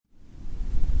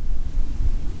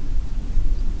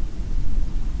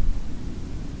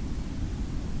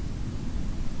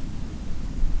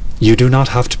You do not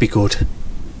have to be good.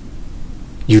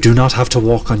 You do not have to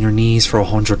walk on your knees for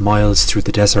 100 miles through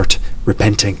the desert,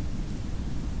 repenting.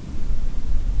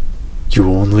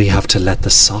 You only have to let the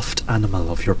soft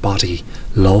animal of your body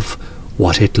love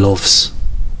what it loves.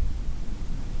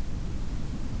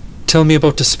 Tell me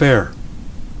about despair,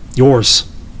 yours,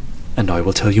 and I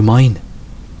will tell you mine.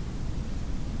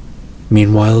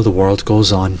 Meanwhile, the world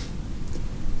goes on.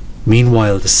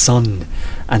 Meanwhile, the sun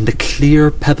and the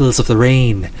clear pebbles of the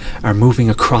rain are moving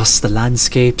across the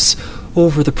landscapes,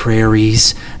 over the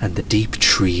prairies and the deep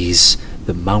trees,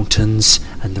 the mountains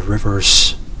and the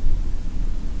rivers.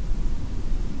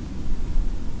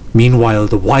 Meanwhile,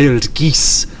 the wild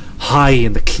geese, high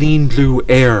in the clean blue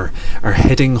air, are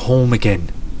heading home again.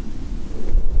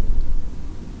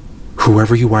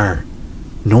 Whoever you are,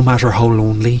 no matter how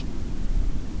lonely,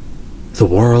 the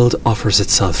world offers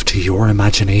itself to your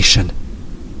imagination,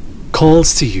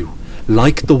 calls to you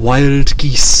like the wild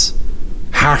geese,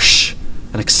 harsh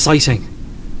and exciting,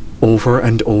 over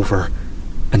and over,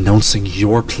 announcing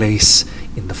your place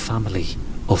in the family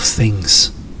of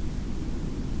things.